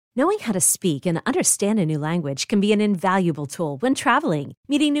Knowing how to speak and understand a new language can be an invaluable tool when traveling,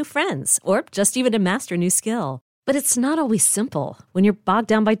 meeting new friends, or just even to master a new skill. But it's not always simple when you're bogged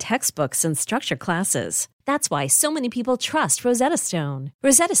down by textbooks and structured classes. That's why so many people trust Rosetta Stone.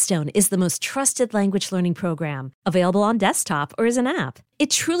 Rosetta Stone is the most trusted language learning program, available on desktop or as an app. It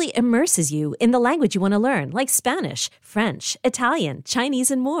truly immerses you in the language you want to learn, like Spanish, French, Italian,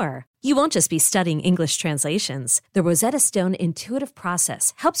 Chinese, and more. You won't just be studying English translations. The Rosetta Stone intuitive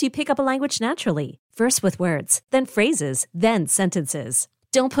process helps you pick up a language naturally, first with words, then phrases, then sentences.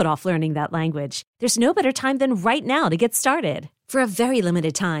 Don't put off learning that language. There's no better time than right now to get started. For a very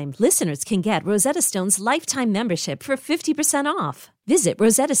limited time, listeners can get Rosetta Stone's lifetime membership for 50% off. Visit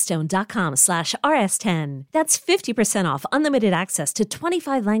rosettastone.com/rs10. That's 50% off unlimited access to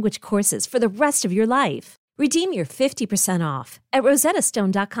 25 language courses for the rest of your life. Redeem your 50% off at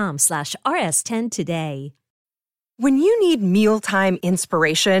rosettastone.com/rs10 today. When you need mealtime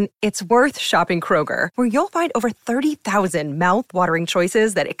inspiration, it's worth shopping Kroger, where you'll find over 30,000 mouth-watering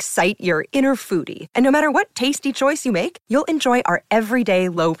choices that excite your inner foodie. And no matter what tasty choice you make, you'll enjoy our everyday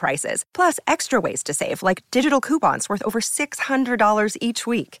low prices, plus extra ways to save, like digital coupons worth over $600 each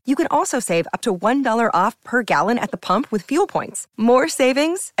week. You can also save up to $1 off per gallon at the pump with fuel points. More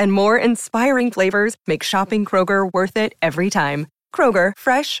savings and more inspiring flavors make shopping Kroger worth it every time. Kroger,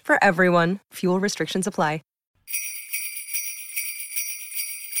 fresh for everyone. Fuel restrictions apply.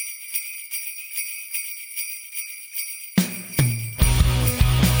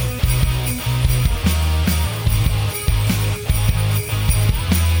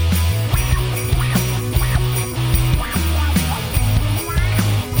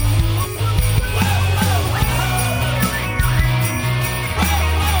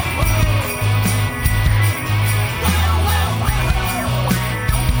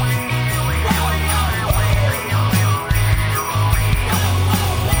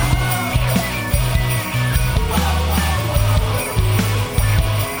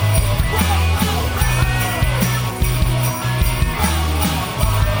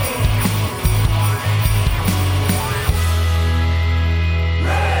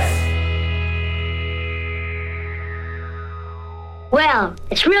 Well,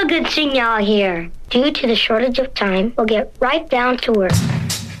 it's real good seeing y'all here. Due to the shortage of time, we'll get right down to work.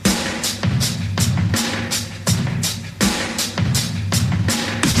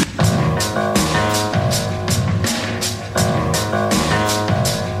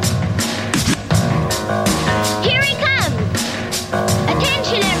 Here he comes!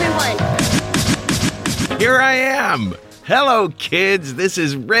 Attention, everyone! Here I am! Hello, kids! This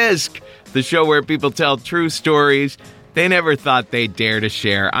is Risk, the show where people tell true stories they never thought they'd dare to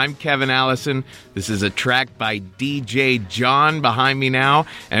share. I'm Kevin Allison. This is a track by DJ John behind me now.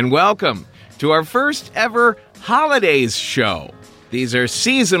 And welcome to our first ever holidays show. These are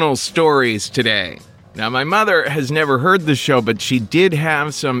seasonal stories today. Now, my mother has never heard the show, but she did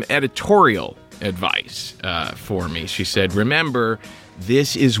have some editorial advice for me. She said, remember,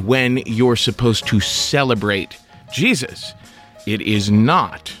 this is when you're supposed to celebrate Jesus. It is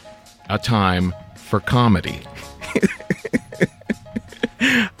not a time for comedy.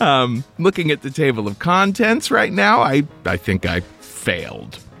 Looking at the table of contents right now, I think I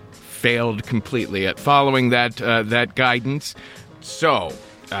failed completely at following that guidance. So,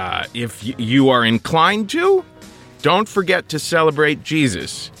 if you are inclined to, don't forget to celebrate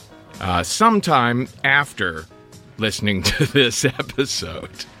Jesus sometime after listening to this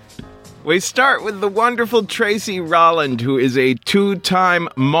episode. We start with the wonderful Tracy Rolland, who is a 2-time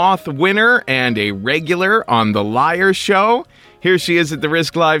Moth winner and a regular on The Liar Show. Here she is at the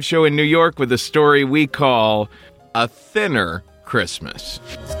Risk Live show in New York with a story we call A Thinner Christmas.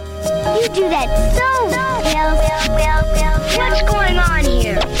 You do that so well. What's going on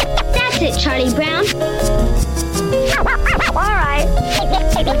here? That's it, Charlie Brown. All right,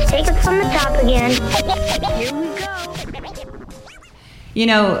 let's take it from the top again. Here we go. You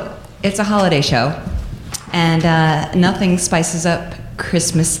know, it's a holiday show, and nothing spices up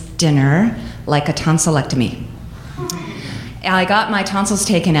Christmas dinner like a tonsillectomy. I got my tonsils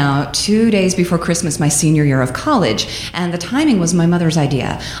taken out 2 days before Christmas, my senior year of college, and the timing was my mother's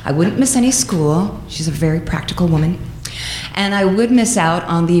idea. I wouldn't miss any school. She's a very practical woman. And I would miss out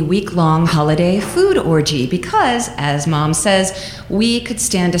on the week-long holiday food orgy because, as Mom says, we could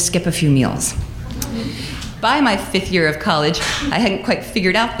stand to skip a few meals. By my 5th year of college, I hadn't quite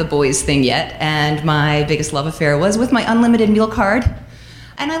figured out the boys thing yet, and my biggest love affair was with my unlimited meal card.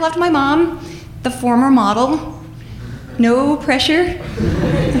 And I loved my mom, the former model. No pressure.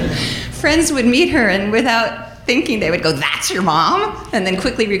 Friends would meet her, and without thinking, they would go, "That's your mom?" And then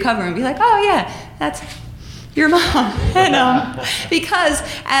quickly recover and be like, "Oh, yeah, your mom. And because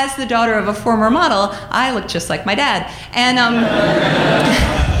as the daughter of a former model, I looked just like my dad. And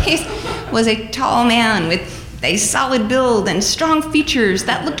he was a tall man with a solid build and strong features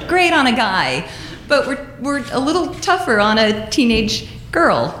that looked great on a guy, but were a little tougher on a teenage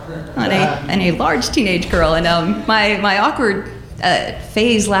girl, on a large teenage girl. And my awkward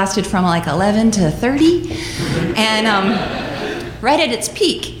phase lasted from like 11 to 30, and right at its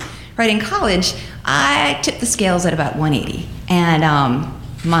peak, right in college, I tipped the scales at about 180, and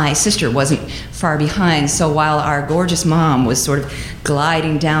my sister wasn't far behind, so while our gorgeous mom was sort of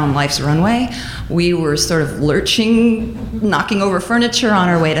gliding down life's runway, we were sort of lurching, knocking over furniture on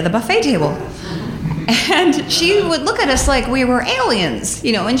our way to the buffet table. And she would look at us like we were aliens,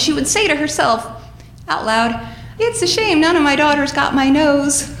 and she would say to herself out loud, "It's a shame none of my daughters got my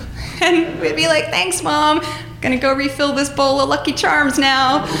nose." And we'd be like, "Thanks, Mom. Gonna go refill this bowl of Lucky Charms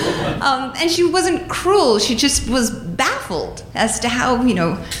now." And she wasn't cruel. She just was baffled as to how,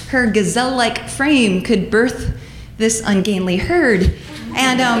 her gazelle-like frame could birth this ungainly herd.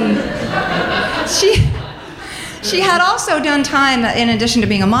 And she had also done time, in addition to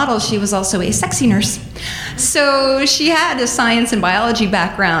being a model, she was also a sexy nurse. So she had a science and biology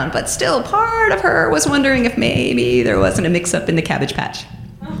background, but still part of her was wondering if maybe there wasn't a mix-up in the Cabbage Patch.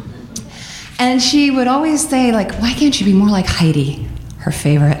 And she would always say, like, "Why can't you be more like Heidi?" Her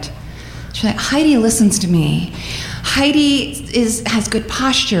favorite. She's like, "Heidi listens to me. Heidi has good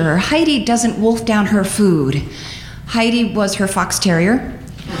posture. Heidi doesn't wolf down her food." Heidi was her fox terrier.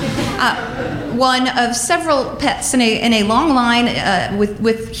 One of several pets in a long line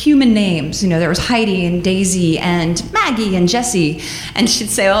with human names. There was Heidi and Daisy and Maggie and Jessie. And she'd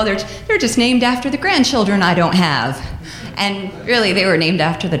say, "Oh, they're just named after the grandchildren I don't have." And really, they were named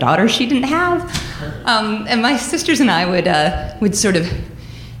after the daughter she didn't have. And my sisters and I would sort of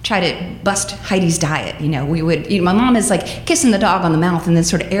try to bust Heidi's diet. We would. My mom is like kissing the dog on the mouth and then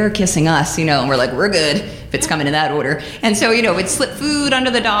sort of air kissing us. And we're like, "We're good if it's coming in that order." And so we'd slip food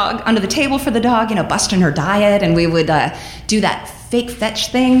under the table for the dog. Busting her diet, and we would do that fake fetch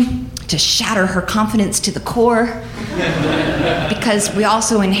thing to shatter her confidence to the core. Because we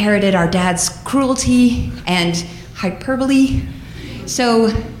also inherited our dad's cruelty and hyperbole.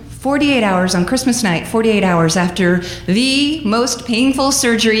 So 48 hours on Christmas night, 48 hours after the most painful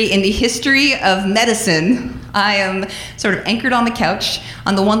surgery in the history of medicine, I am sort of anchored on the couch,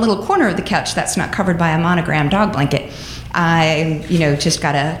 on the one little corner of the couch that's not covered by a monogram dog blanket. I, just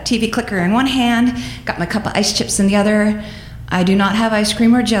got a TV clicker in one hand, got my cup of ice chips in the other. I do not have ice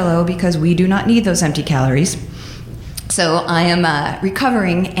cream or Jell-O because we do not need those empty calories. So I am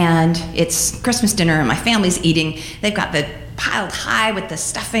recovering, and it's Christmas dinner, and my family's eating. They've got the piled high with the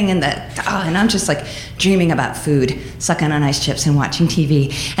stuffing and and I'm just like dreaming about food, sucking on ice chips and watching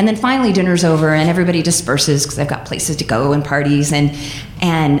TV. And then finally dinner's over and everybody disperses because I've got places to go and parties, and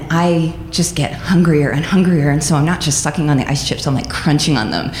I just get hungrier and hungrier, and so I'm not just sucking on the ice chips, I'm like crunching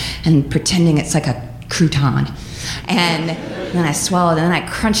on them and pretending it's like a crouton. And then I swallowed, and then I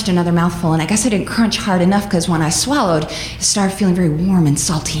crunched another mouthful, and I guess I didn't crunch hard enough because when I swallowed, it started feeling very warm and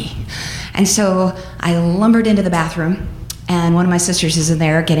salty. And so I lumbered into the bathroom, and one of my sisters is in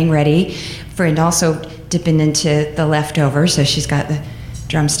there getting ready and also dipping into the leftovers. So she's got the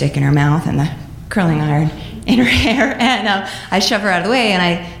drumstick in her mouth and the curling iron in her hair, and I shove her out of the way, and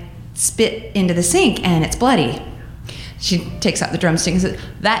I spit into the sink, and it's bloody. She takes out the drumstick and says,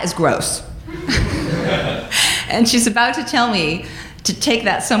 "That is gross." And she's about to tell me to take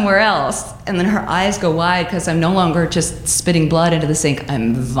that somewhere else, and then her eyes go wide because I'm no longer just spitting blood into the sink,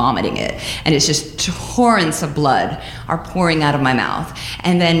 I'm vomiting it. And it's just torrents of blood are pouring out of my mouth.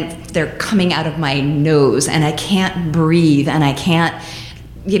 And then they're coming out of my nose, and I can't breathe, and I can't,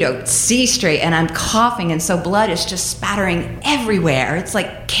 see straight, and I'm coughing, and so blood is just spattering everywhere. It's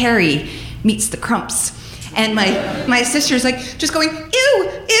like Carrie meets the Crumps. And my sister's like just going, "Ew,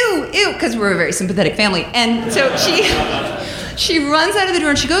 ew, ew," because we're a very sympathetic family. And so she runs out of the door,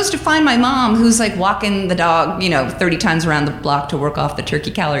 and she goes to find my mom, who's like walking the dog, 30 times around the block to work off the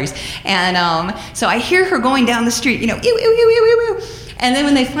turkey calories. And so I hear her going down the street, ew, ew, ew, ew, ew, ew. And then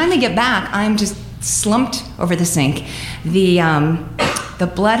when they finally get back, I'm just slumped over the sink. The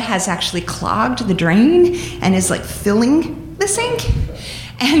blood has actually clogged the drain and is like filling the sink.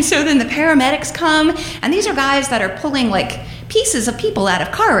 And so then the paramedics come, and these are guys that are pulling like pieces of people out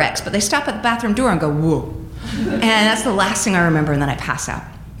of car wrecks, but they stop at the bathroom door and go, "Whoa." And that's the last thing I remember, and then I pass out.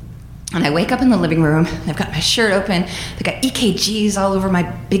 And I wake up in the living room, I've got my shirt open, I've got EKGs all over my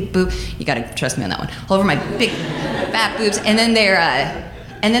big boob. You gotta trust me on that one. All over my big fat boobs, and then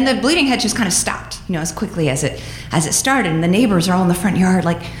and then the bleeding had just kind of stopped, as quickly as it started, and the neighbors are all in the front yard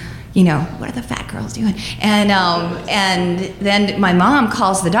like what are the fat girls doing? And then my mom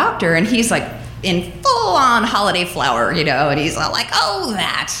calls the doctor, and he's like in full-on holiday flower, and he's all like, oh,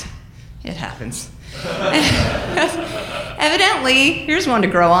 that. It happens. Evidently, here's one to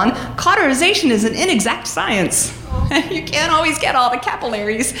grow on, cauterization is an inexact science. You can't always get all the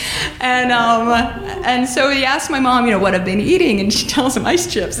capillaries. And so he asked my mom, what I've been eating, and she tells him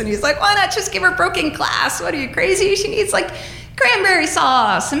ice chips, and he's like, why not just give her broken glass? What are you, crazy? She needs like cranberry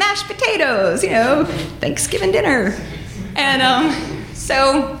sauce, some mashed potatoes, Thanksgiving dinner. And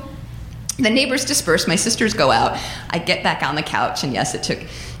so the neighbors disperse, my sisters go out, I get back on the couch, and yes, it took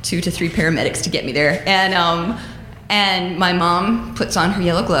 2 to 3 paramedics to get me there. And my mom puts on her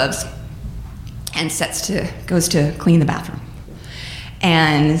yellow gloves and goes to clean the bathroom.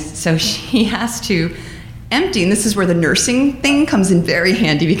 And so she has to empty, and this is where the nursing thing comes in very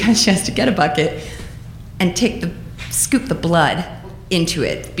handy, because she has to get a bucket and scoop the blood into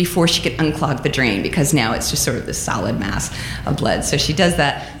it before she could unclog the drain, because now it's just sort of this solid mass of blood. So she does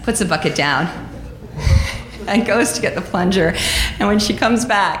that, puts the bucket down, and goes to get the plunger. And when she comes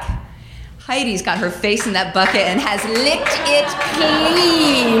back, Heidi's got her face in that bucket and has licked it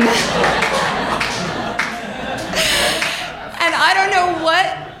clean. And I don't know what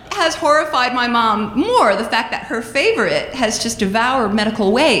has horrified my mom more, the fact that her favorite has just devoured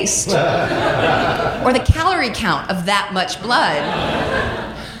medical waste, or the calorie count of that much blood.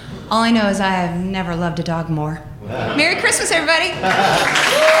 All I know is I have never loved a dog more. Merry Christmas, everybody.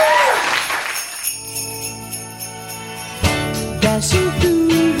 Dashing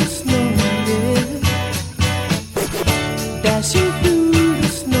through the snow, dashing through the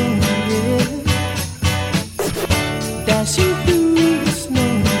snow, dashing through the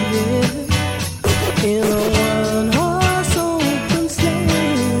snow, in a one-horse open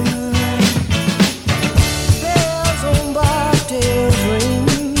sleigh. Bells on bobtails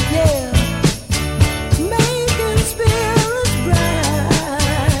ring, yeah, making spirits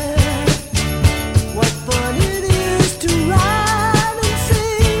bright. What fun it is to ride and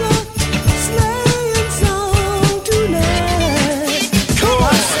sing a sleighing song tonight. Oh,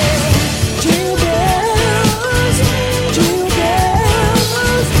 I say, jingle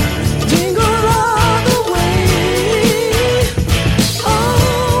bells, jingle all the way.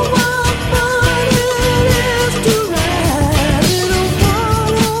 Oh, what fun it is to ride in a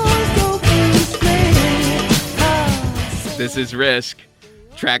one-horse open sleigh. This is Risk,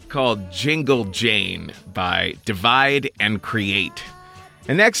 track called Jingle Jane by Divide and Create.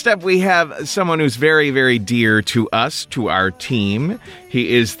 And next up, we have someone who's very, very dear to us, to our team.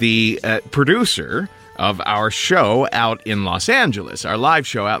 He is the producer of our show out in Los Angeles, our live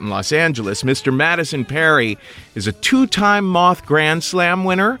show out in Los Angeles. Mr. Madison Perry is a 2-time Moth Grand Slam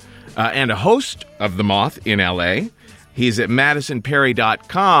winner and a host of The Moth in LA. He's at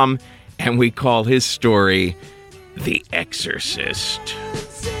MadisonPerry.com, and we call his story The Exorcist.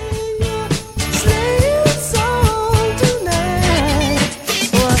 Sing a sleighing song tonight.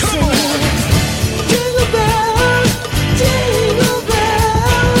 Oh, I sing, jingle bells,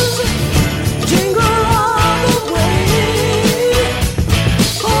 jingle all the way.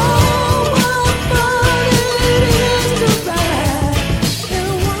 Oh, what fun it is to ride in a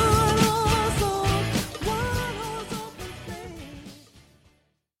one-horse open sleigh.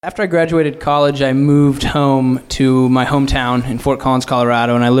 After I graduated college, I moved home to my hometown in Fort Collins,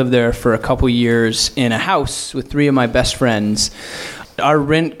 Colorado, and I lived there for a couple years in a house with 3 of my best friends. Our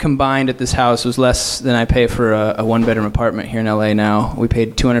rent combined at this house was less than I pay for a one-bedroom apartment here in LA now. We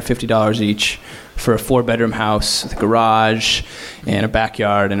paid $250 each for a 4-bedroom house with a garage and a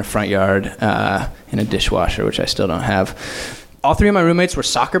backyard and a front yard and a dishwasher, which I still don't have. All 3 of my roommates were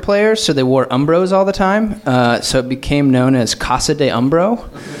soccer players, so they wore Umbros all the time. So it became known as Casa de Umbro.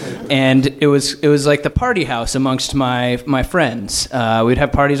 And it was like the party house amongst my friends. We'd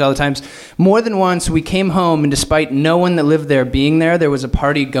have parties all the time. More than once, we came home, and despite no one that lived there being there was a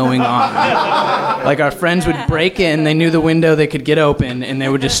party going on. Like, our friends would break in, they knew the window they could get open, and they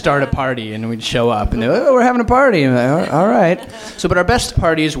would just start a party, and we'd show up, and they'd like, oh, we're having a party. And we're like, all right. So, but our best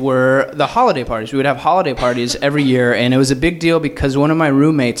parties were the holiday parties. We would have holiday parties every year, and it was a big deal because one of my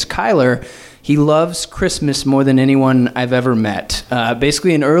roommates, Kyler, he loves Christmas more than anyone I've ever met.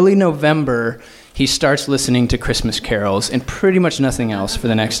 Basically, in early November, he starts listening to Christmas carols and pretty much nothing else for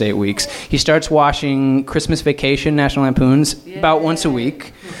the next 8 weeks. He starts watching Christmas Vacation, National Lampoons, about once a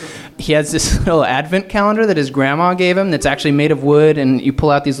week. He has this little advent calendar that his grandma gave him that's actually made of wood, and you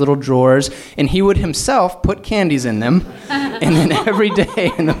pull out these little drawers, and he would himself put candies in them, and then every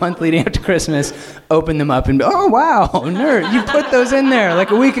day in the month leading up to Christmas, open them up and be, oh, wow, nerd, you put those in there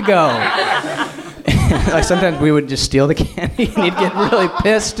like a week ago. Like sometimes we would just steal the candy, and he'd get really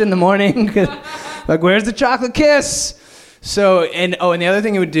pissed in the morning. Like, where's the chocolate kiss? So, and the other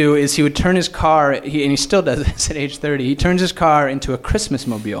thing he would do is he would turn his car, and he still does this at age 30, he turns his car into a Christmas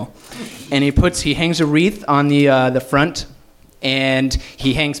mobile. And he hangs a wreath on the front, and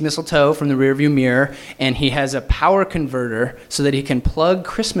he hangs mistletoe from the rearview mirror, and he has a power converter so that he can plug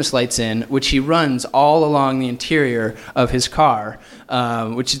Christmas lights in, which he runs all along the interior of his car,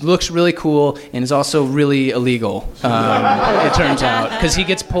 which looks really cool and is also really illegal, it turns out, because he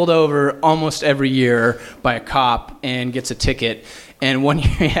gets pulled over almost every year by a cop and gets a ticket. And one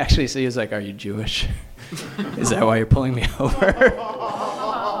year he was like, "Are you Jewish? Is that why you're pulling me over?"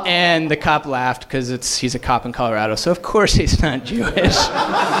 And the cop laughed because he's a cop in Colorado, so of course he's not Jewish.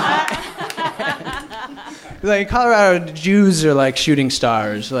 Like in Colorado, Jews are like shooting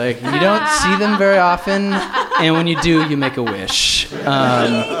stars. Like you don't see them very often, and when you do, you make a wish.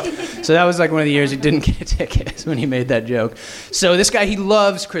 So that was like one of the years he didn't get a ticket when he made that joke. So this guy, he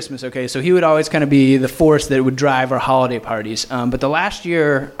loves Christmas, okay? So he would always kind of be the force that would drive our holiday parties. But the last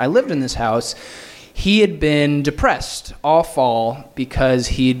year I lived in this house, he had been depressed all fall because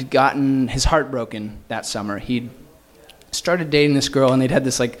he'd gotten his heart broken that summer. He'd started dating this girl, and they'd had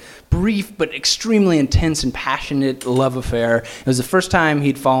this like brief but extremely intense and passionate love affair. It was the first time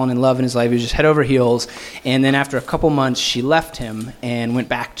he'd fallen in love in his life. He was just head over heels. And then after a couple months, she left him and went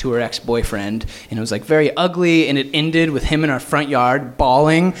back to her ex-boyfriend. And it was like very ugly, and it ended with him in our front yard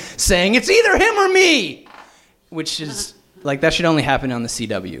bawling, saying, "It's either him or me," which is... like, that should only happen on the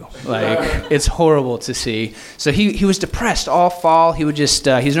CW. Like, it's horrible to see. So he was depressed all fall. He would just,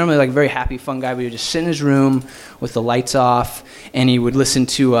 he's normally like a very happy, fun guy, but he would just sit in his room with the lights off, and he would listen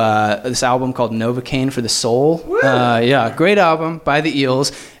to this album called Novocaine for the Soul. Yeah, great album by the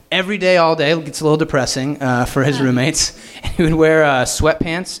Eels. Every day, all day, it gets a little depressing for his roommates. And he would wear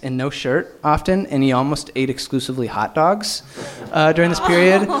sweatpants and no shirt often, and he almost ate exclusively hot dogs during this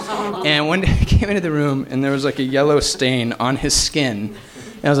period. And one day he came into the room, and there was like a yellow stain on his skin.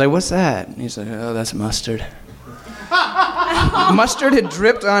 And I was like, "What's that?" And he's like, "Oh, that's mustard." Mustard had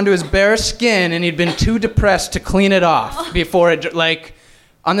dripped onto his bare skin, and he'd been too depressed to clean it off before it, like...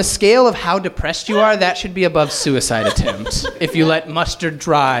 On the scale of how depressed you are, that should be above suicide attempt if you let mustard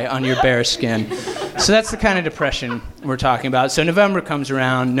dry on your bare skin. So that's the kind of depression we're talking about. So November comes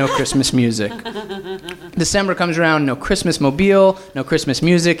around, no Christmas music. December comes around, no Christmas mobile, no Christmas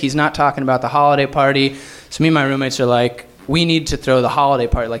music. He's not talking about the holiday party. So me and my roommates are like, we need to throw the holiday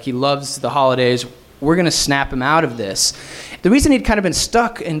party. Like, he loves the holidays. We're going to snap him out of this. The reason he'd kind of been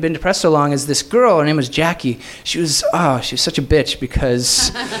stuck and been depressed so long is this girl, her name was Jackie. She was such a bitch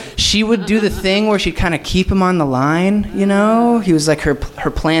because she would do the thing where she'd kind of keep him on the line, you know? He was like her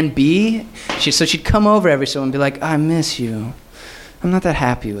plan B. So she'd come over every so and be like, "I miss you. I'm not that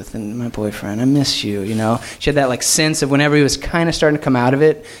happy with my boyfriend. I miss you," you know? She had that like sense of whenever he was kind of starting to come out of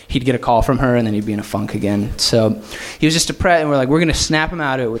it, he'd get a call from her and then he'd be in a funk again. So he was just depressed, and we're like, we're going to snap him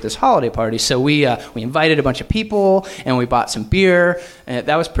out of it with this holiday party. So we invited a bunch of people, and we bought some beer, and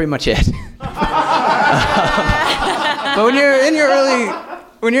that was pretty much it. But when you're in your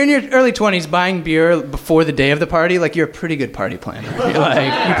early 20s, buying beer before the day of the party, like, you're a pretty good party planner.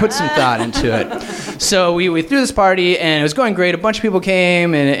 Like, you put some thought into it. So we threw this party, and it was going great. A bunch of people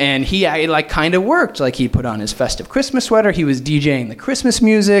came, and it like kind of worked. Like, he put on his festive Christmas sweater. He was DJing the Christmas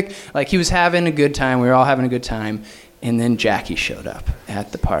music. Like, he was having a good time. We were all having a good time. And then Jackie showed up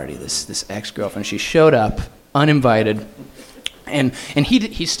at the party, this ex-girlfriend. She showed up uninvited. And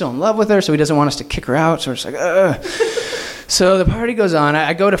he's still in love with her, so he doesn't want us to kick her out. So we're just like, ugh. So the party goes on.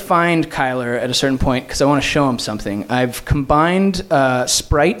 I go to find Kyler at a certain point because I want to show him something. I've combined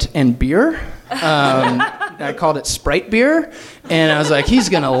Sprite and beer. I called it Sprite beer, and I was like, he's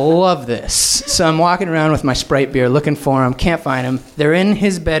going to love this. So I'm walking around with my Sprite beer looking for him, can't find him. They're in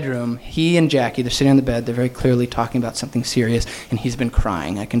his bedroom. He and Jackie, they're sitting on the bed. They're very clearly talking about something serious, and he's been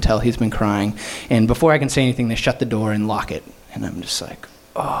crying. I can tell he's been crying. And before I can say anything, they shut the door and lock it. And I'm just like,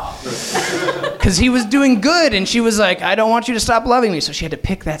 oh. Because he was doing good, and she was like, "I don't want you to stop loving me." So she had to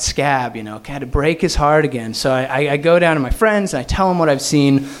pick that scab, you know, had to break his heart again. So I go down to my friends, and I tell them what I've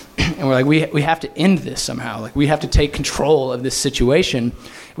seen, and we're like, we have to end this somehow. Like, we have to take control of this situation.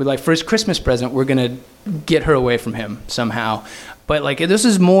 We're like, for his Christmas present, we're going to get her away from him somehow. But, like, this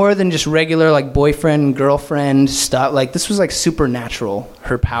is more than just regular, like, boyfriend, girlfriend stuff. Like, this was, like, supernatural,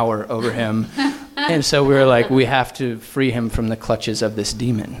 her power over him. And so we were like, we have to free him from the clutches of this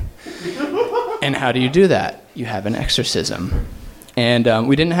demon. And how do you do that? You have an exorcism. And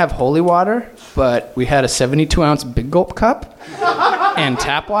we didn't have holy water, but we had a 72-ounce Big Gulp cup and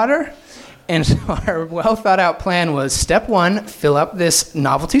tap water. And so our well thought out plan was, step 1, fill up this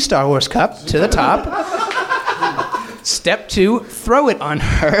novelty Star Wars cup to the top. Step 2, throw it on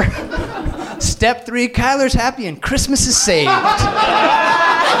her. Step 3, Kyler's happy and Christmas is saved.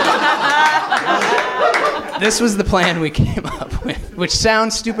 This was the plan we came up with, which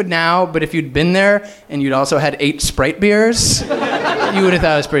sounds stupid now, but if you'd been there and you'd also had 8 Sprite beers, you would have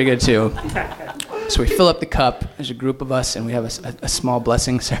thought it was pretty good too. So we fill up the cup, there's a group of us, and we have a small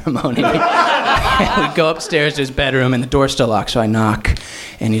blessing ceremony. And we go upstairs to his bedroom, and the door's still locked, so I knock.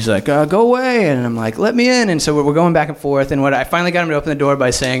 And he's like, go away. And I'm like, let me in. And so we're going back and forth. And I finally got him to open the door by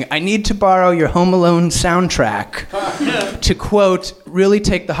saying, I need to borrow your Home Alone soundtrack to, quote, really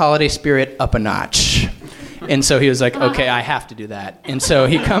take the holiday spirit up a notch. And so he was like, okay, I have to do that. And so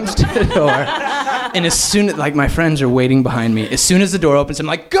he comes to the door, and as soon as, like, my friends are waiting behind me, as soon as the door opens, I'm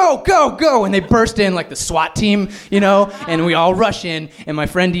like, go, go, go, and they burst in like the SWAT team, you know, and we all rush in, and my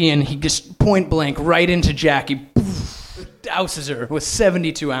friend Ian, he just point blank right into Jackie, douses her with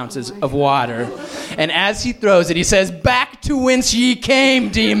 72 ounces of water, and as he throws it, he says, back to whence ye came,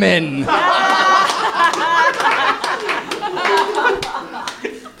 demon.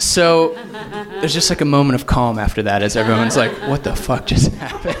 So there's just like a moment of calm after that as everyone's like, what the fuck just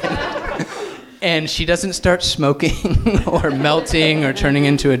happened? And she doesn't start smoking or melting or turning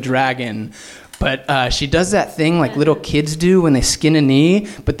into a dragon. But she does that thing like little kids do when they skin a knee,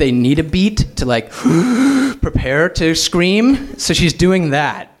 but they need a beat to like prepare to scream. So she's doing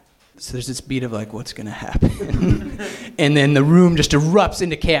that. So there's this beat of like, what's going to happen? And then the room just erupts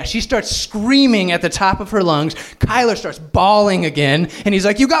into chaos. She starts screaming at the top of her lungs. Kyler starts bawling again. And he's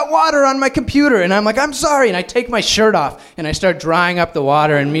like, you got water on my computer. And I'm like, I'm sorry. And I take my shirt off and I start drying up the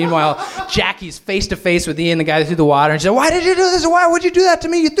water. And meanwhile, Jackie's face to face with Ian, the guy that threw the water. And she said, why did you do this? Why would you do that to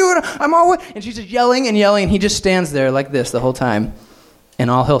me? You threw it. I'm all wet. And she's just yelling and yelling. And he just stands there like this the whole time.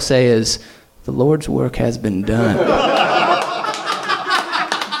 And all he'll say is, the Lord's work has been done.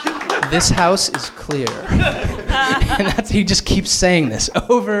 This house is clear. And he just keeps saying this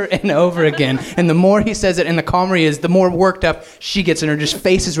over and over again. And the more he says it and the calmer he is, the more worked up she gets, and her just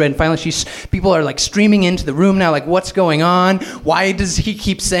face is red. And finally, people are like streaming into the room now, like, what's going on? Why does he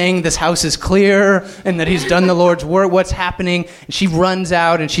keep saying this house is clear and that he's done the Lord's work? What's happening? And she runs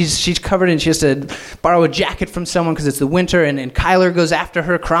out, and she's covered, and she has to borrow a jacket from someone because it's the winter. And Kyler goes after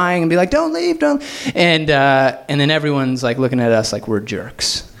her crying and be like, don't leave, don't. And then everyone's like looking at us like we're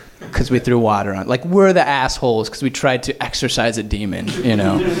jerks. Because we threw water on. Like, we're the assholes because we tried to exorcise a demon, you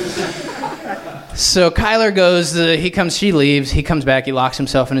know. So Kyler goes, she leaves, he comes back, he locks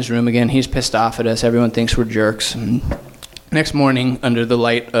himself in his room again, he's pissed off at us, everyone thinks we're jerks. And next morning, under the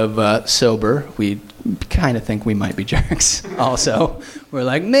light of sober, we kind of think we might be jerks also. We're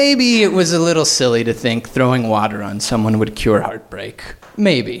like, maybe it was a little silly to think throwing water on someone would cure heartbreak.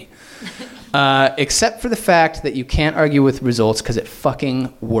 Maybe. Except for the fact that you can't argue with results because it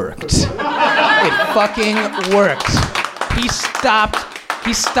fucking worked. It fucking worked. He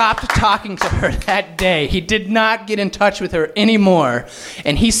stopped talking to her that day. He did not get in touch with her anymore.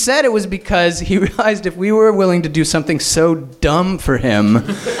 And he said it was because he realized if we were willing to do something so dumb for him,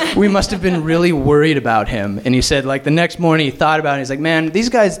 we must have been really worried about him. And he said, like, the next morning he thought about it. He's like, man,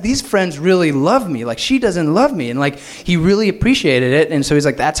 these friends really love me. Like, she doesn't love me. And, like, he really appreciated it. And so he's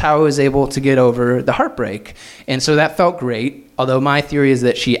like, that's how I was able to get over the heartbreak. And so that felt great. Although my theory is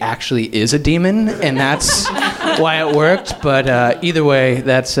that she actually is a demon, and that's why it worked. But either way,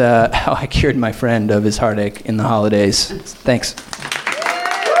 that's how I cured my friend of his heartache in the holidays. Thanks.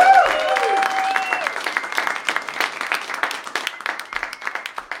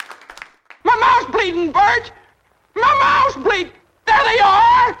 My mouth's bleeding, Bert! My mouth's bleeding! There they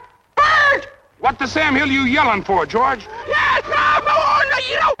are! Bert! What the Sam Hill you yelling for, George? Yes, no,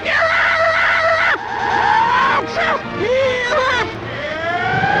 you don't hear it!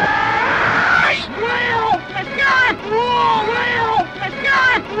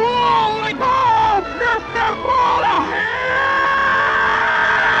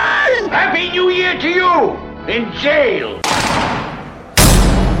 Happy New Year to you! In jail!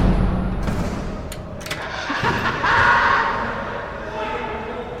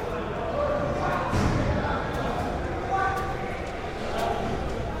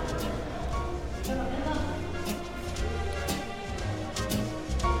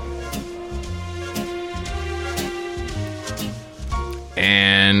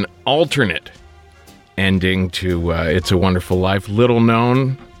 An alternate ending to It's a Wonderful Life. Little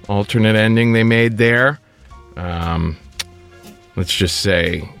known alternate ending they made there. Let's just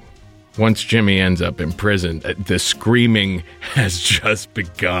say, once Jimmy ends up in prison, the screaming has just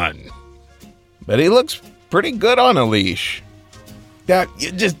begun. But he looks pretty good on a leash. Yeah,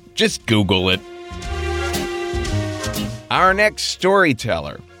 just Just Google it. Our next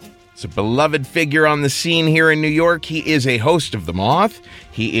storyteller is a beloved figure on the scene here in New York. He is a host of The Moth.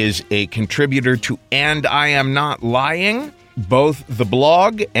 He is a contributor to And I Am Not Lying, both the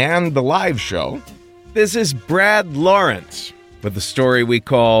blog and the live show. This is Brad Lawrence with the story we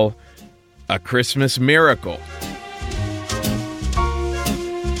call A Christmas Miracle.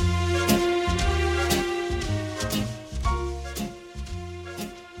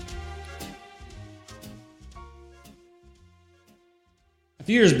 A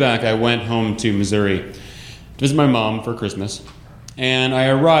few years back, I went home to Missouri to visit my mom for Christmas. And I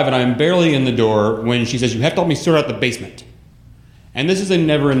arrive, and I'm barely in the door when she says, "You have to help me sort out the basement." And this is a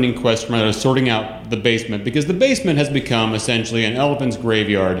never-ending quest for my sorting out the basement, because the basement has become essentially an elephant's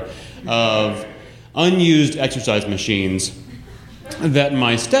graveyard of unused exercise machines that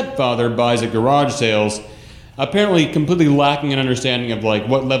my stepfather buys at garage sales, apparently completely lacking an understanding of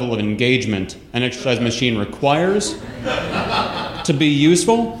what level of engagement an exercise machine requires to be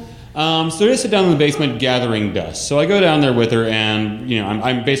useful. So I just sit down in the basement gathering dust. So I go down there with her, and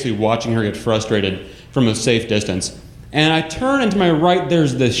I'm basically watching her get frustrated from a safe distance. And I turn, and to my right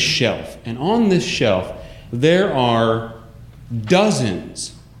there's this shelf. And on this shelf there are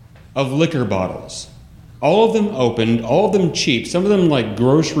dozens of liquor bottles. All of them opened, all of them cheap, some of them like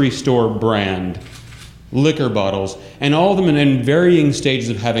grocery store brand liquor bottles, and all of them in varying stages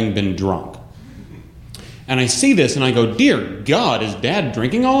of having been drunk. And I see this and I go, "Dear God, is Dad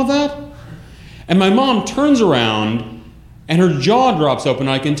drinking all of that?" And my mom turns around and her jaw drops open.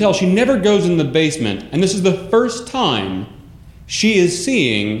 I can tell she never goes in the basement, and this is the first time she is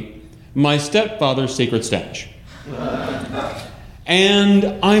seeing my stepfather's secret stash.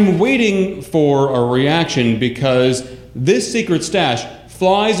 And I'm waiting for a reaction, because this secret stash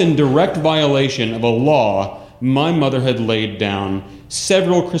flies in direct violation of a law my mother had laid down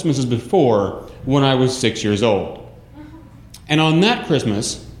several Christmases before, when I was 6 years old. And on that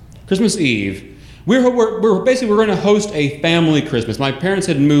Christmas Eve, we're going to host a family Christmas. My parents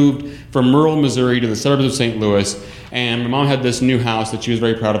had moved from rural Missouri to the suburbs of St. Louis, and my mom had this new house that she was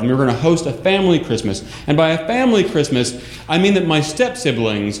very proud of, and we were going to host a family Christmas. And by a family Christmas, I mean that my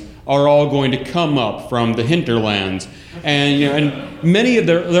step-siblings are all going to come up from the hinterlands. And and many of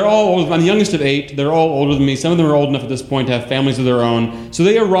they're all old. I'm the youngest of 8. They're all older than me. Some of them are old enough at this point to have families of their own. So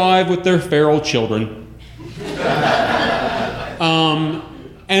they arrive with their feral children.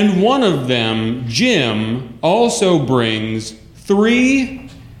 And one of them, Jim, also brings 3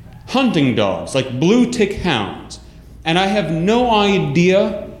 hunting dogs, like blue tick hounds. And I have no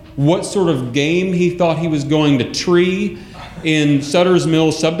idea what sort of game he thought he was going to tree in Sutter's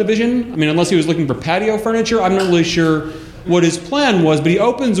Mill subdivision. I mean, unless he was looking for patio furniture, I'm not really sure what his plan was, but he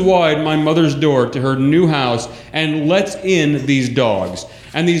opens wide my mother's door to her new house and lets in these dogs.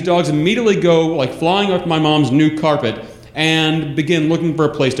 And these dogs immediately go flying up my mom's new carpet and begin looking for a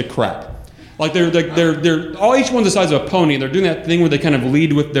place to crap. They're all, each one's the size of a pony, and they're doing that thing where they kind of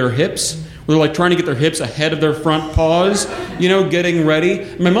lead with their hips, where they're trying to get their hips ahead of their front paws, getting ready.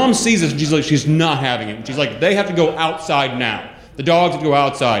 And my mom sees this, and she's not having it. She's like, "They have to go outside now. The dogs have to go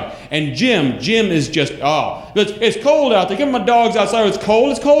outside." And Jim is just, it's cold out there. Give my dogs outside. It's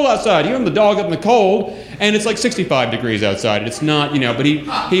cold outside. You have the dog up in the cold, and it's like 65 degrees outside. It's not, but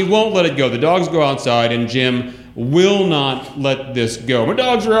he won't let it go. The dogs go outside, and Jim will not let this go. My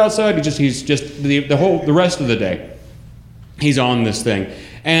dogs are outside. He's just the rest of the day, he's on this thing.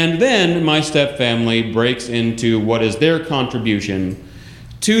 And then my stepfamily breaks into what is their contribution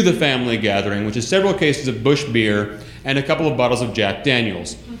to the family gathering, which is several cases of Busch beer and a couple of bottles of Jack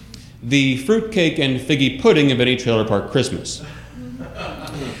Daniels. The fruitcake and figgy pudding of any trailer park Christmas.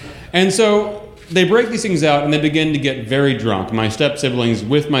 And so they break these things out, and they begin to get very drunk. My step-siblings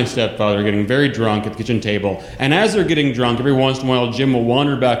with my stepfather are getting very drunk at the kitchen table. And as they're getting drunk, every once in a while, Jim will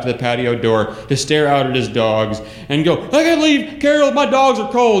wander back to the patio door to stare out at his dogs and go, "I gotta leave, Carol, my dogs are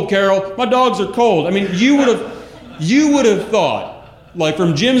cold, Carol, my dogs are cold." I mean, you would have thought,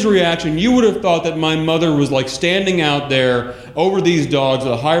 from Jim's reaction, you would have thought that my mother was standing out there over these dogs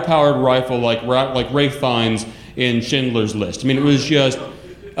with a high-powered rifle like Ralph Fiennes in Schindler's List. I mean, it was just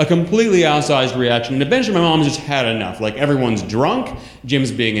a completely outsized reaction. And eventually my mom just had enough. Everyone's drunk,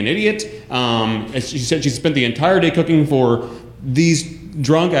 Jim's being an idiot. She said she spent the entire day cooking for these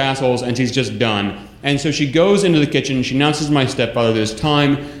drunk assholes, and she's just done. And so she goes into the kitchen, she announces to my stepfather that it's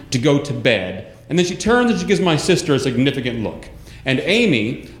time to go to bed. And then she turns and she gives my sister a significant look. And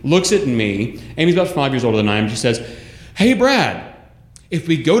Amy looks at me. Amy's about 5 years older than I am. She says, "Hey, Brad, if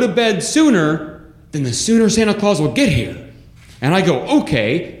we go to bed sooner, then the sooner Santa Claus will get here." And I go,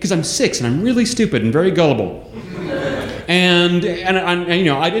 "Okay," because I'm 6 and I'm really stupid and very gullible. And you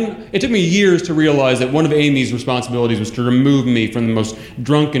know, it took me years to realize that one of Amy's responsibilities was to remove me from the most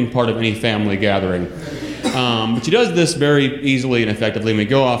drunken part of any family gathering. But she does this very easily and effectively, and we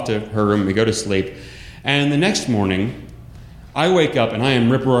go off to her room, we go to sleep. And the next morning, I wake up and I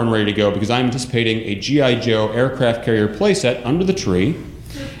am rip-roaring ready to go because I'm anticipating a G.I. Joe aircraft carrier playset under the tree.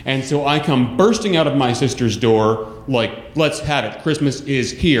 And so I come bursting out of my sister's door like, let's have it, Christmas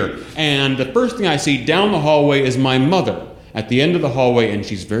is here. And the first thing I see down the hallway is my mother at the end of the hallway, and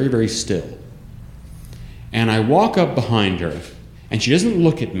she's very, very still. And I walk up behind her, and she doesn't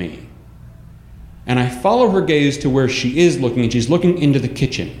look at me. And I follow her gaze to where she is looking, and she's looking into the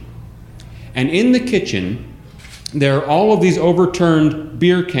kitchen. And in the kitchen, there are all of these overturned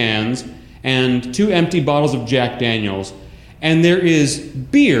beer cans and 2 empty bottles of Jack Daniels. And there is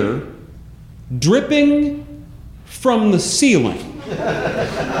beer dripping from the ceiling.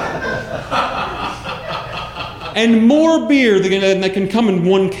 And more beer than can come in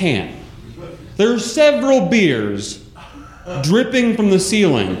one can. There are several beers dripping from the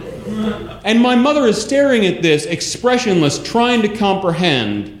ceiling. And my mother is staring at this, expressionless, trying to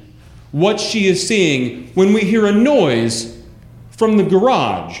comprehend what she is seeing when we hear a noise from the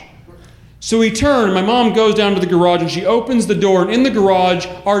garage. So we turn, my mom goes down to the garage and she opens the door, and in the garage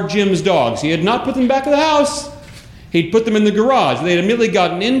are Jim's dogs. He had not put them back in the house. He'd put them in the garage. They had immediately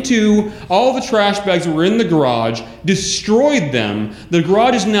gotten into all the trash bags that were in the garage, destroyed them. The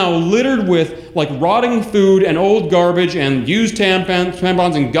garage is now littered with like rotting food and old garbage and used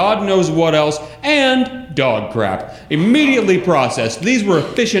tampons and God knows what else, and dog crap. Immediately processed. These were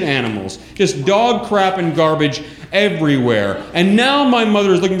efficient animals. Just dog crap and garbage everywhere. And now my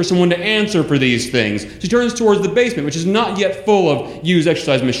mother is looking for someone to answer for these things. She turns towards the basement, which is not yet full of used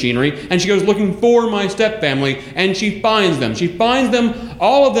exercise machinery, and she goes looking for my stepfamily, and she finds them. She finds them,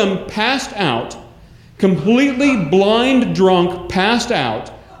 all of them passed out, completely blind, drunk, passed out,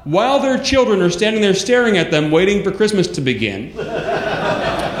 while their children are standing there staring at them, waiting for Christmas to begin.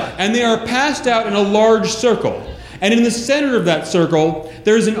 And they are passed out in a large circle. And in the center of that circle,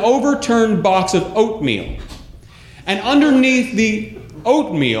 there's an overturned box of oatmeal. And underneath the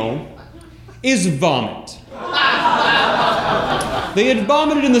oatmeal is vomit. They had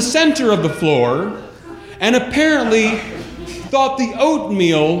vomited in the center of the floor and apparently thought the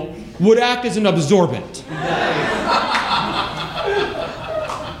oatmeal would act as an absorbent.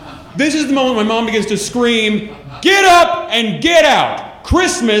 This is the moment my mom begins to scream, "Get up and get out!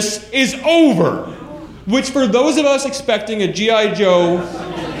 Christmas is over!" Which for those of us expecting a G.I. Joe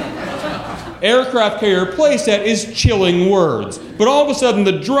aircraft carrier playset is chilling words. But all of a sudden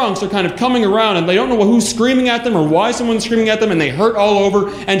the drunks are kind of coming around and they don't know who's screaming at them or why someone's screaming at them, and they hurt all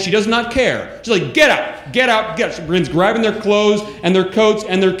over, and she does not care. She's like, "Get out, get out, get out." She begins grabbing their clothes and their coats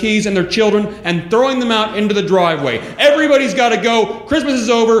and their keys and their children and throwing them out into the driveway. Everybody's got to go. Christmas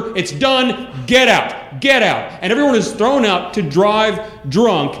is over. It's done. Get out, get out. And everyone is thrown out to drive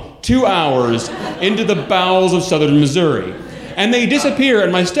drunk 2 hours into the bowels of southern Missouri. And they disappear,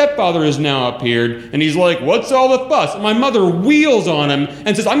 and my stepfather has now appeared, and he's like, "What's all the fuss?" And my mother wheels on him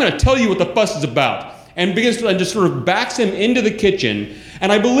and says, "I'm going to tell you what the fuss is about." And begins to, and just sort of backs him into the kitchen.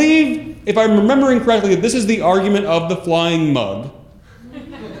 And I believe, if I'm remembering correctly, that this is the argument of the flying mug.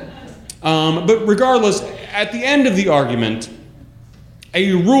 But regardless, at the end of the argument,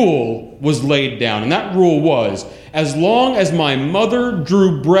 a rule was laid down, and that rule was, as long as my mother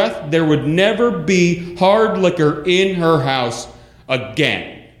drew breath, there would never be hard liquor in her house again.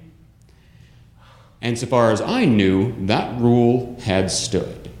 And so far as I knew, that rule had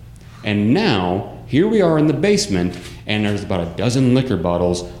stood. And now, here we are in the basement, and there's about a dozen liquor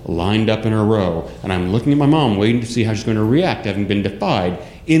bottles lined up in a row. And I'm looking at my mom, waiting to see how she's going to react, having been defied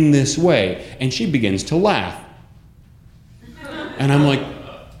in this way. And she begins to laugh. And I'm like,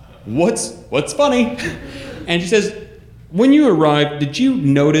 what's funny? And she says, "When you arrived, did you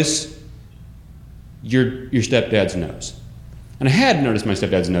notice your stepdad's nose?" And I had noticed my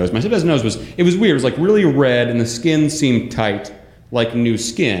stepdad's nose. My stepdad's nose was weird. It was like really red, and the skin seemed tight, like new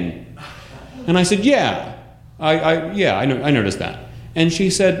skin. And I said, "Yeah, I noticed that." And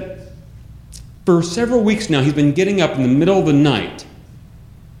she said, "For several weeks now, he's been getting up in the middle of the night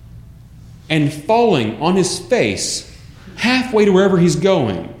and falling on his face halfway to wherever he's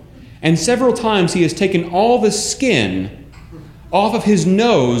going. And several times he has taken all the skin off of his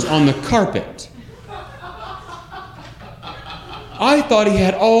nose on the carpet. I thought he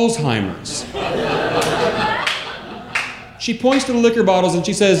had Alzheimer's." She points to the liquor bottles and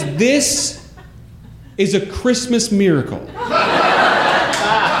she says, "This is a Christmas miracle."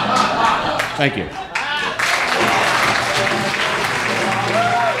 Thank you.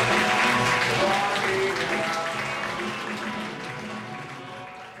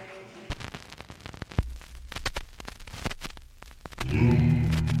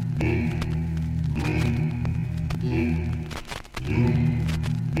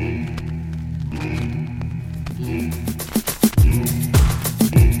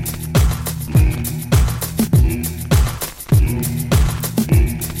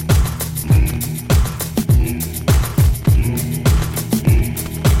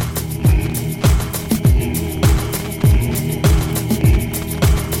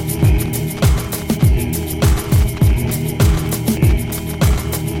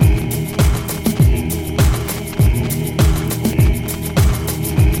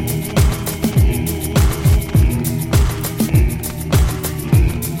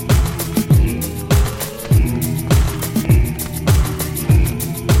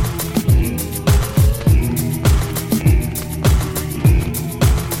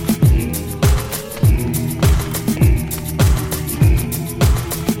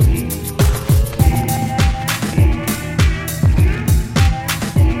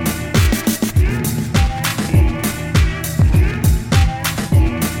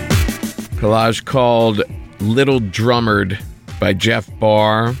 Collage called Little Drummered by Jeff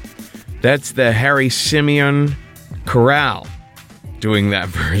Barr. That's the Harry Simeon Chorale doing that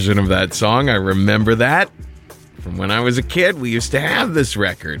version of that song. I remember that from when I was a kid. We used to have this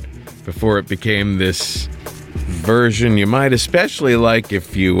record before it became this version you might especially like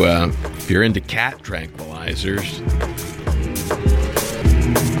if you're into cat tranquilizers.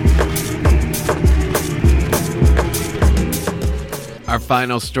 Our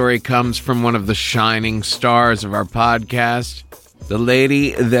final story comes from one of the shining stars of our podcast, the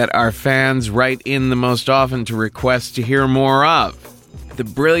lady that our fans write in the most often to request to hear more of, the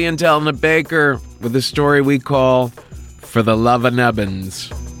brilliant Elna Baker with a story we call For the Love of Nubbins.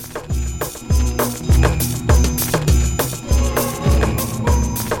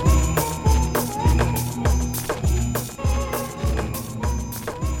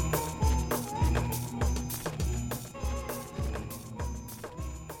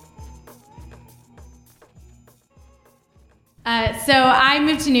 So I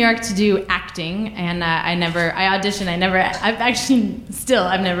moved to New York to do acting, and I auditioned.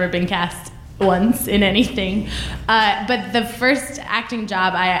 I've never been cast once in anything. But the first acting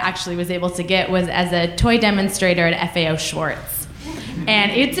job I actually was able to get was as a toy demonstrator at FAO Schwartz.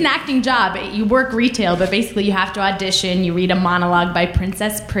 And it's an acting job. You work retail, but basically you have to audition. You read a monologue by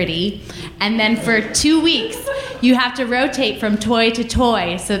Princess Pretty. And then for 2 weeks, you have to rotate from toy to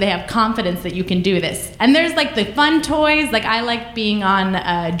toy so they have confidence that you can do this. And there's like the fun toys. Like I like being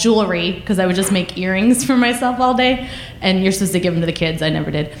on jewelry because I would just make earrings for myself all day. And you're supposed to give them to the kids. I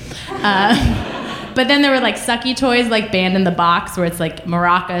never did. But then there were like sucky toys like Band in the Box where it's like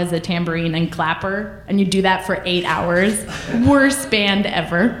maracas, a tambourine, and clapper. And you do that for 8 hours. Worst band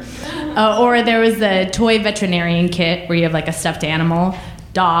ever. Or there was the toy veterinarian kit where you have like a stuffed animal,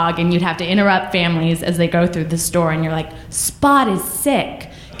 dog, and you'd have to interrupt families as they go through the store. And you're like, Spot is sick.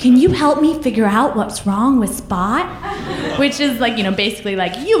 Can you help me figure out what's wrong with Spot? Which is like, basically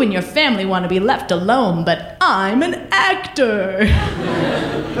like, you and your family want to be left alone, but I'm an actor.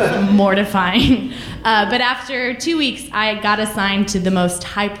 Mortifying. But after 2 weeks, I got assigned to the most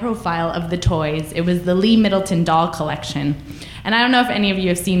high profile of the toys. It was the Lee Middleton doll collection. And I don't know if any of you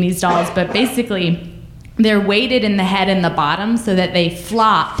have seen these dolls, but basically they're weighted in the head and the bottom so that they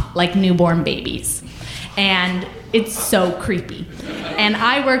flop like newborn babies. And it's so creepy. And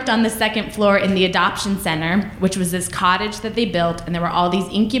I worked on the second floor in the adoption center, which was this cottage that they built, and there were all these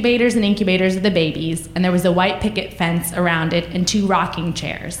incubators and incubators of the babies, and there was a white picket fence around it and 2 rocking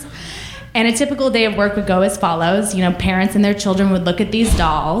chairs. And a typical day of work would go as follows. Parents and their children would look at these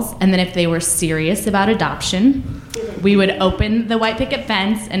dolls, and then if they were serious about adoption, we would open the white picket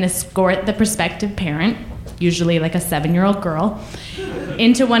fence and escort the prospective parent, usually like a 7-year-old girl,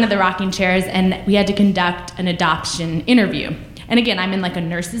 into one of the rocking chairs, and we had to conduct an adoption interview. And again, I'm in like a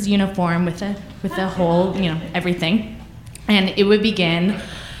nurse's uniform with a whole, everything. And it would begin,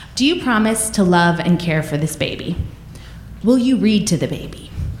 do you promise to love and care for this baby? Will you read to the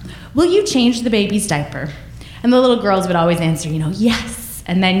baby? Will you change the baby's diaper? And the little girls would always answer, yes.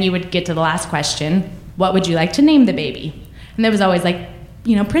 And then you would get to the last question, what would you like to name the baby? And there was always like,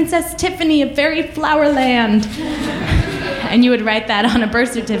 Princess Tiffany of Fairy Flowerland. And you would write that on a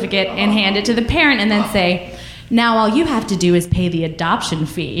birth certificate and hand it to the parent and then say, now all you have to do is pay the adoption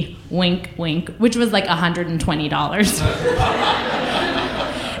fee, wink, wink, which was like $120.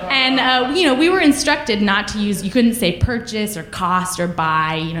 And, we were instructed not to use, you couldn't say purchase or cost or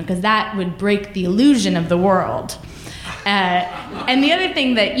buy, because that would break the illusion of the world. And the other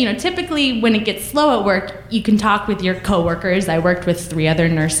thing that, typically when it gets slow at work, you can talk with your coworkers. I worked with 3 other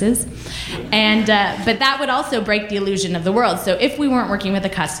nurses. And but that would also break the illusion of the world. So if we weren't working with a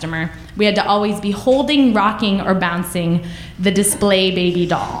customer, we had to always be holding, rocking, or bouncing the display baby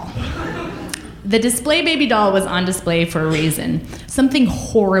doll. The display baby doll was on display for a reason. Something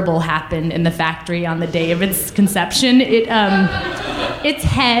horrible happened in the factory on the day of its conception. Its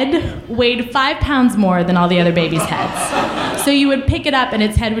head weighed 5 pounds more than all the other babies' heads. So you would pick it up and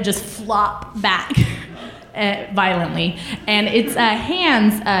its head would just flop back violently. And its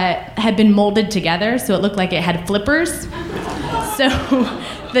hands had been molded together, so it looked like it had flippers. So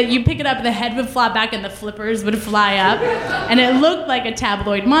that you pick it up, the head would flop back and the flippers would fly up. And it looked like a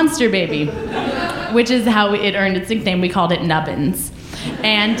tabloid monster baby, which is how it earned its nickname. We called it Nubbins.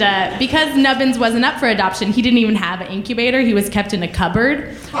 And because Nubbins wasn't up for adoption, he didn't even have an incubator. He was kept in a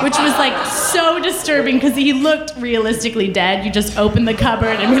cupboard, which was like so disturbing because he looked realistically dead. You just open the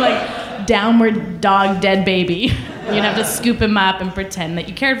cupboard and be like, downward dog, dead baby. You'd have to scoop him up and pretend that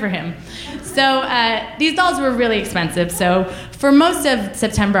you cared for him. So these dolls were really expensive. So for most of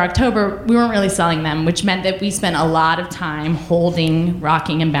September, October, we weren't really selling them, which meant that we spent a lot of time holding,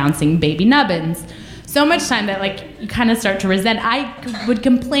 rocking, and bouncing baby Nubbins. So much time that you kind of start to resent. I would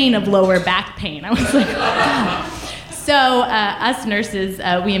complain of lower back pain. I was like, oh, God. So us nurses,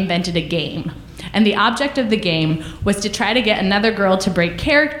 we invented a game. And the object of the game was to try to get another girl to break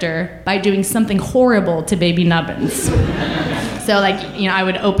character by doing something horrible to baby Nubbins. So I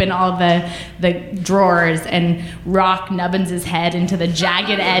would open all the drawers and rock Nubbins' head into the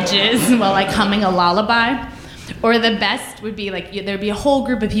jagged edges while humming a lullaby. Or the best would be there'd be a whole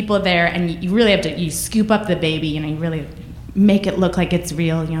group of people there, and you really have to scoop up the baby, you really make it look like it's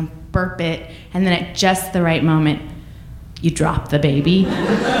real, burp it, and then at just the right moment, you drop the baby.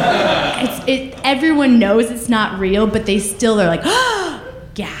 Everyone knows it's not real, but they still are like, oh,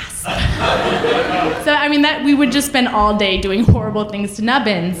 gasp. So that we would just spend all day doing horrible things to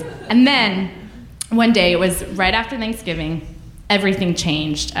Nubbins, and then one day it was right after Thanksgiving. Everything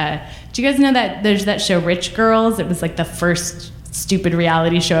changed. Do you guys know that there's that show Rich Girls? It was the first stupid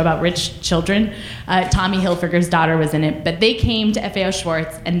reality show about rich children. Tommy Hilfiger's daughter was in it, but they came to FAO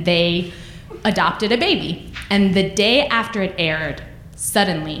Schwartz and they adopted a baby. And the day after it aired,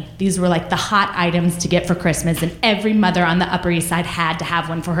 suddenly, these were the hot items to get for Christmas, and every mother on the Upper East Side had to have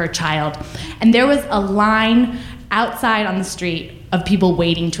one for her child. And there was a line outside on the street of people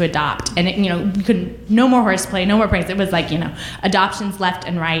waiting to adopt. And we couldn't, no more horseplay, no more pranks. It was adoptions left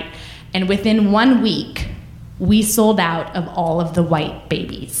and right. And within 1 week, we sold out of all of the white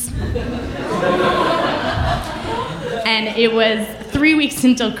babies. And it was 3 weeks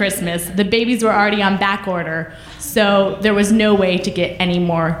until Christmas. The babies were already on back order, so there was no way to get any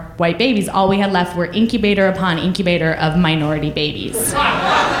more white babies. All we had left were incubator upon incubator of minority babies.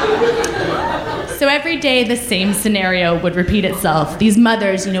 So every day, the same scenario would repeat itself. These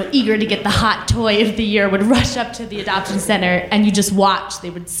mothers, eager to get the hot toy of the year, would rush up to the adoption center, and you just watch.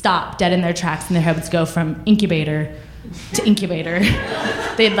 They would stop dead in their tracks, and their heads would go from incubator to incubator.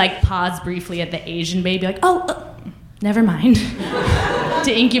 They'd pause briefly at the Asian baby, oh, never mind,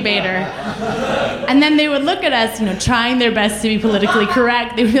 to incubator. And then they would look at us, trying their best to be politically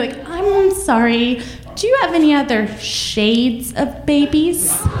correct. They would be like, I'm sorry, do you have any other shades of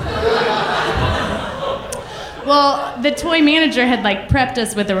babies? Well, the toy manager had prepped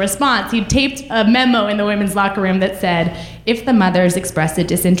us with a response. He'd taped a memo in the women's locker room that said, if the mothers express a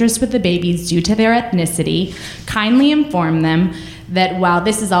disinterest with the babies due to their ethnicity, kindly inform them that while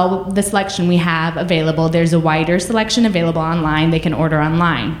this is all the selection we have available, there's a wider selection available online. They can order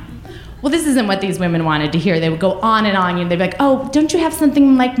online. Well, this isn't what these women wanted to hear. They would go on and on, and they'd be like, oh, don't you have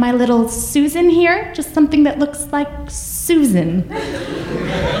something like my little Susan here? Just something that looks like Susan.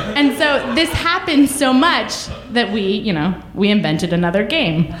 And so this happened so much that we invented another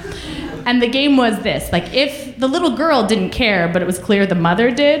game. And the game was this, if the little girl didn't care, but it was clear the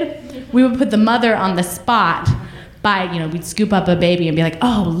mother did, we would put the mother on the spot by, we'd scoop up a baby and be like,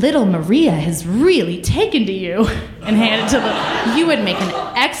 oh, little Maria has really taken to you, and hand it to you would make an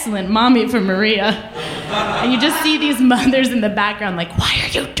excellent mommy for Maria. And you just see these mothers in the background why are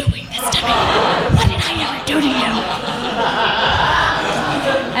you doing this to me? What did I ever do to you?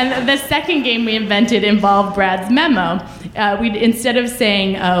 And the second game we invented involved Brad's memo. We'd, instead of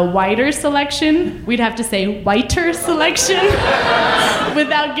saying whiter selection, we'd have to say whiter selection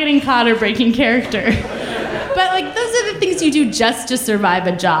without getting caught or breaking character. But those are the things you do just to survive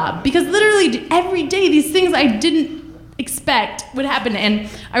a job. Because literally every day, these things I didn't expect would happen. And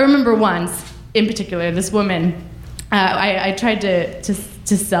I remember once, in particular, this woman, I tried to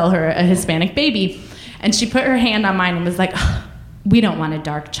sell her a Hispanic baby. And she put her hand on mine and was like, we don't want a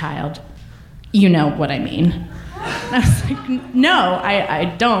dark child. You know what I mean. And I was like, no, I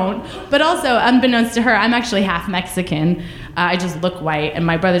don't. But also, unbeknownst to her, I'm actually half Mexican. I just look white. And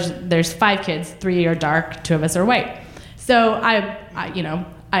my brothers, there's 5 kids, 3 are dark, 2 of us are white. So I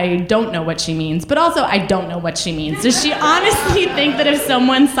don't know what she means, but also I don't know what she means. Does she honestly think that if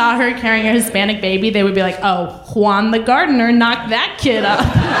someone saw her carrying a Hispanic baby, they would be like, oh, Juan the gardener knocked that kid up?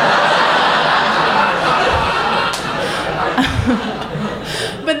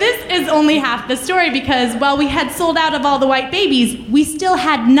 But this is only half the story because while we had sold out of all the white babies, we still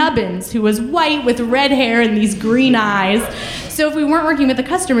had Nubbins, who was white with red hair and these green eyes. So if we weren't working with a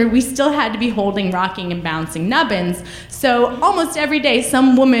customer, we still had to be holding, rocking, and bouncing Nubbins. So almost every day,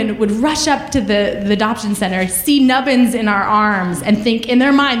 some woman would rush up to the adoption center, see Nubbins in our arms, and think in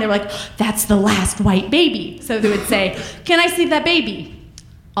their mind, they were like, that's the last white baby. So they would say, can I see that baby?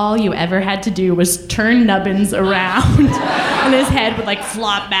 All you ever had to do was turn Nubbins around, and his head would like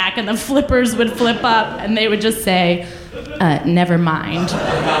flop back, and the flippers would flip up, and they would just say, never mind.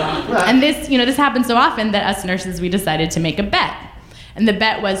 And this happened so often that us nurses, we decided to make a bet. And the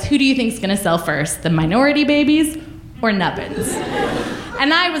bet was, who do you think is going to sell first, the minority babies or Nubbins?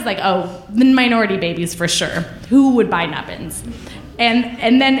 And I was like, oh, the minority babies for sure. Who would buy Nubbins?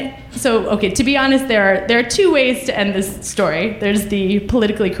 And then, to be honest, there are 2 ways to end this story. There's the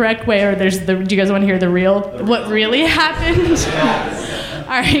politically correct way, or there's do you guys want to hear what really happened?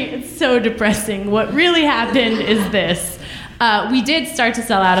 All right, it's so depressing. What really happened is this. We did start to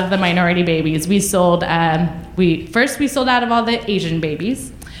sell out of the minority babies. We sold, first we sold out of all the Asian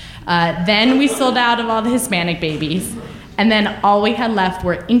babies. Then we sold out of all the Hispanic babies. And then all we had left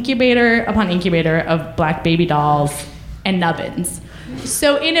were incubator upon incubator of black baby dolls and Nubbins.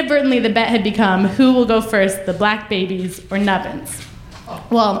 So inadvertently, the bet had become, who will go first, the black babies or Nubbins?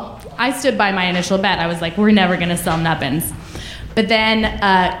 Well, I stood by my initial bet. I was like, we're never going to sell Nubbins. But then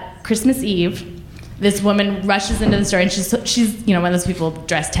Christmas Eve, this woman rushes into the store, and she's one of those people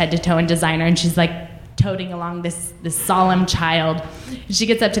dressed head to toe in designer, and she's like toting along this solemn child. And she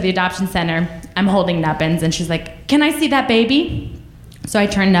gets up to the adoption center. I'm holding Nubbins, and she's like, can I see that baby? So I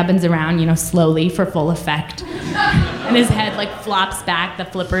turn Nubbins around, slowly for full effect. And his head like flops back, the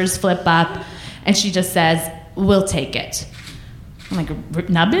flippers flip up, and she just says, we'll take it. I'm like,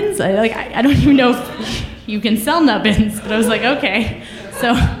 Nubbins? I don't even know if you can sell Nubbins, but I was like, okay.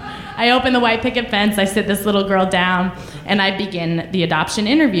 So I open the white picket fence, I sit this little girl down, and I begin the adoption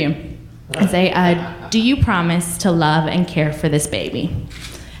interview. I say, do you promise to love and care for this baby?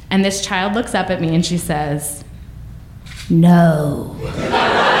 And this child looks up at me and she says, no.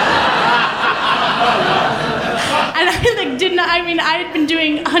 And I had been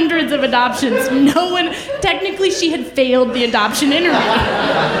doing hundreds of adoptions. Technically she had failed the adoption interview.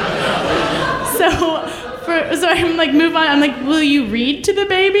 So I'm like, move on. I'm like, will you read to the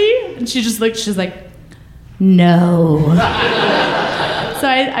baby? And she just looked, she's like, no. So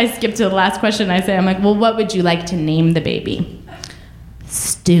I skipped to the last question. I'm like, well, what would you like to name the baby?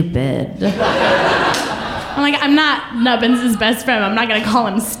 Stupid. I'm like, I'm not Nubbins' best friend. I'm not going to call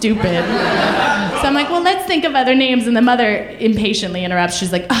him stupid. So I'm like, well, let's think of other names. And the mother impatiently interrupts.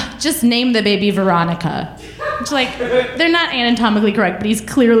 She's like, just name the baby Veronica. She's like, they're not anatomically correct, but he's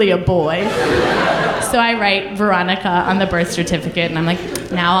clearly a boy. So I write Veronica on the birth certificate. And I'm like,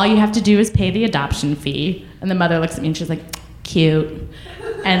 now all you have to do is pay the adoption fee. And the mother looks at me and she's like, cute.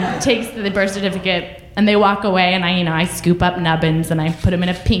 And takes the birth certificate. And they walk away, and I scoop up Nubbins, and I put him in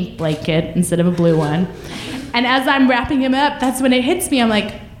a pink blanket instead of a blue one. And as I'm wrapping him up, that's when it hits me. I'm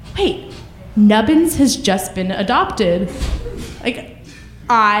like, wait, Nubbins has just been adopted. Like,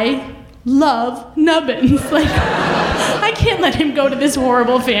 I love Nubbins. Like, I can't let him go to this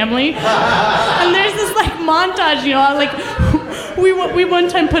horrible family. And there's this, montage, we one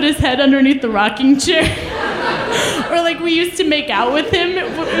time put his head underneath the rocking chair. Or we used to make out with him,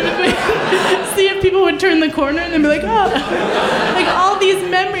 see if people would turn the corner and they'd be like, oh, all these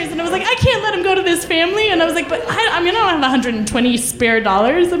memories. And I was like, I can't let him go to this family. And I was like, but I don't have 120 spare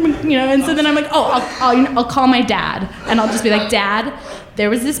dollars. And so then I'm like, I'll call my dad, and I'll just be like, Dad, there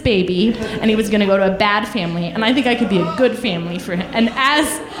was this baby, and he was going to go to a bad family, and I think I could be a good family for him. And as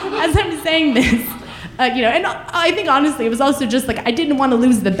I'm saying this, and I think honestly, it was also just I didn't want to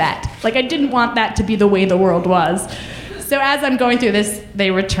lose the bet. I didn't want that to be the way the world was. So as I'm going through this,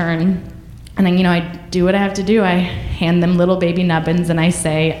 they return, and I do what I have to do. I hand them little baby Nubbins, and I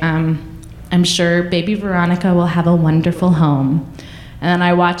say, I'm sure baby Veronica will have a wonderful home. And then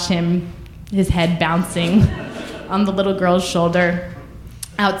I watch his head bouncing on the little girl's shoulder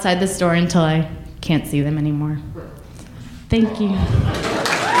outside the store until I can't see them anymore. Thank you.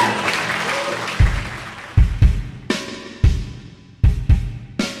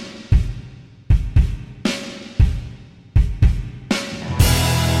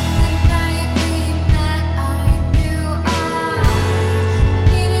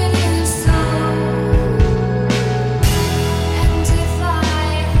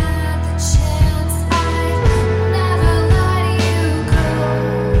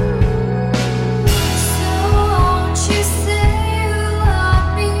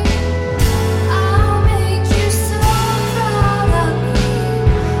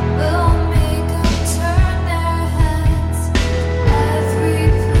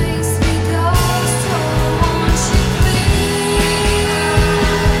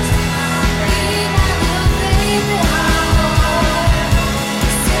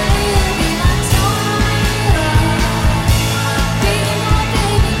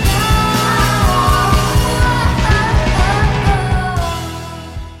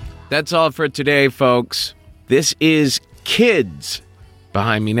 That's all for today, folks. This is Kids.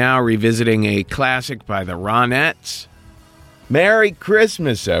 Behind me now, revisiting a classic by the Ronettes. Merry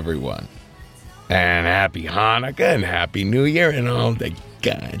Christmas, everyone. And Happy Hanukkah and Happy New Year and all the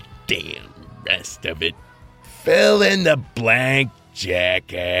goddamn rest of it. Fill in the blank,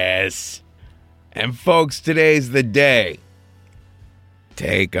 jackass. And folks, today's the day.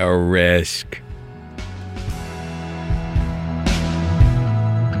 Take a risk.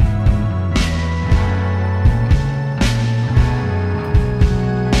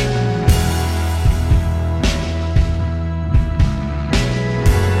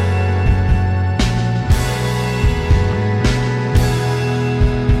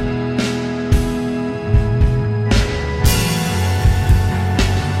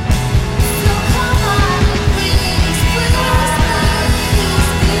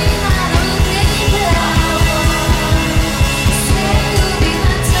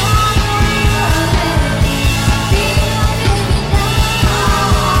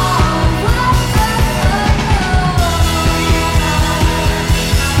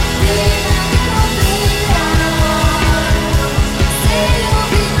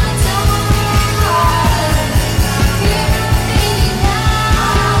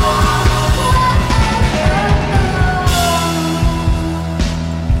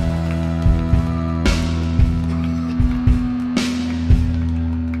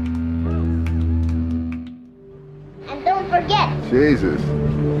 Jesus.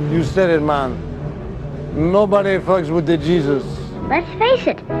 You said it, man. Nobody fucks with the Jesus. Let's face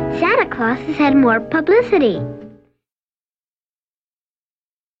it, Santa Claus has had more publicity.